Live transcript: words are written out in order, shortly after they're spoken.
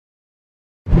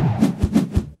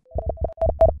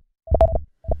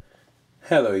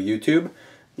Hello YouTube.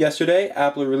 Yesterday,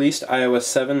 Apple released iOS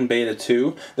 7 Beta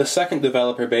 2, the second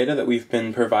developer beta that we've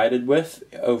been provided with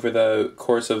over the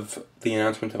course of the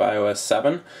announcement of iOS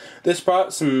 7. This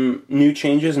brought some new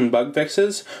changes and bug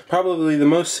fixes, probably the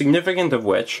most significant of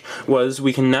which was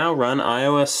we can now run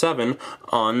iOS 7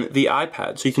 on the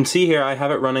iPad. So you can see here I have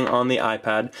it running on the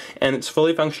iPad, and it's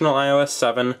fully functional iOS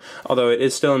 7, although it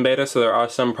is still in beta so there are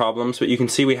some problems, but you can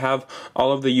see we have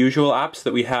all of the usual apps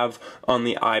that we have on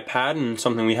the iPad, and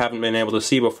something we haven't been able to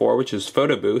see before, which is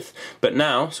Photo Booth. But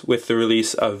now, with the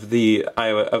release of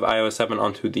iOS 7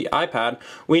 onto the iPad,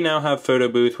 we now have Photo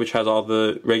Booth, which has all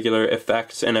the regular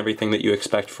effects and everything that you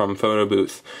expect from Photo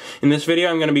Booth. In this video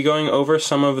I'm going to be going over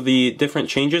some of the different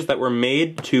changes that were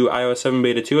made to iOS 7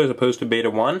 Beta 2 as opposed to Beta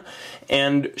 1,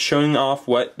 and showing off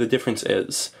what the difference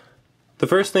is. The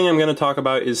first thing I'm going to talk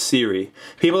about is Siri.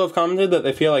 People have commented that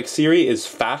they feel like Siri is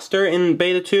faster in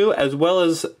Beta 2, as well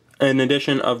as an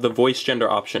addition of the voice gender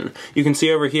option. You can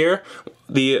see over here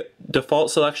the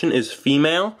default selection is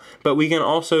female, but we can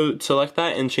also select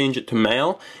that and change it to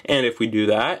male, and if we do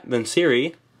that, then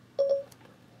Siri...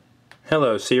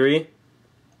 Hello Siri.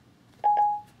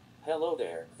 Hello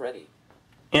there, Freddy.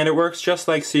 And it works just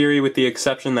like Siri, with the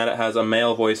exception that it has a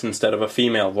male voice instead of a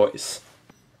female voice.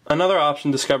 Another option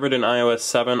discovered in iOS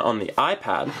 7 on the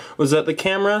iPad was that the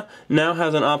camera now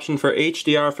has an option for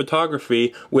HDR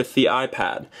photography with the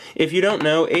iPad. If you don't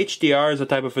know, HDR is a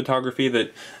type of photography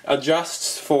that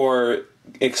adjusts for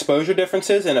exposure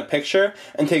differences in a picture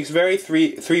and takes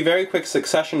three very quick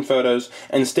succession photos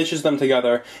and stitches them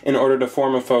together in order to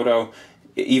form a photo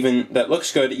that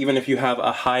looks good even if you have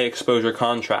a high exposure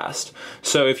contrast.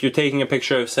 So if you're taking a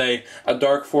picture of, say, a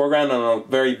dark foreground on a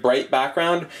very bright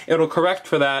background, it'll correct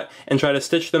for that and try to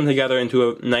stitch them together into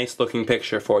a nice looking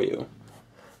picture for you.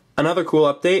 Another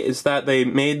cool update is that they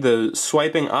made the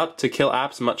swiping up to kill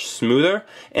apps much smoother,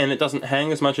 and it doesn't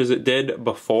hang as much as it did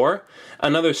before.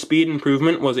 Another speed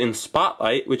improvement was in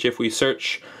Spotlight, which if we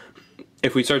searched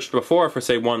before for,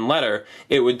 say, one letter,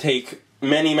 it would take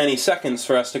many seconds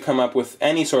for us to come up with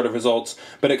any sort of results,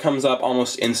 but it comes up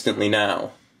almost instantly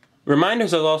now. Reminders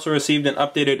has also received an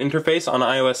updated interface on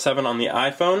iOS 7 on the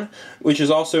iPhone, which is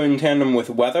also in tandem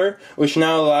with Weather, which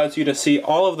now allows you to see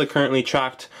all of the currently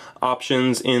tracked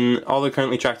options in all the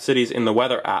currently tracked cities in the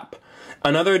Weather app.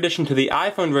 Another addition to the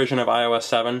iPhone version of iOS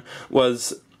 7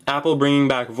 was Apple bringing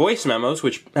back voice memos,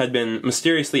 which had been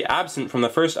mysteriously absent from the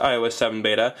first iOS 7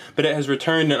 beta, but it has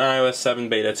returned in iOS 7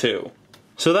 Beta 2.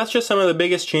 So that's just some of the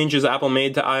biggest changes Apple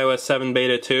made to iOS 7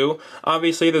 Beta 2.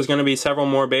 Obviously there's going to be several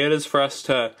more betas for us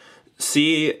to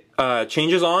see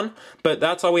changes on, but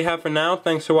that's all we have for now.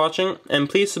 Thanks for watching, and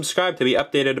please subscribe to be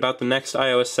updated about the next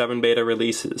iOS 7 beta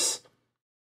releases.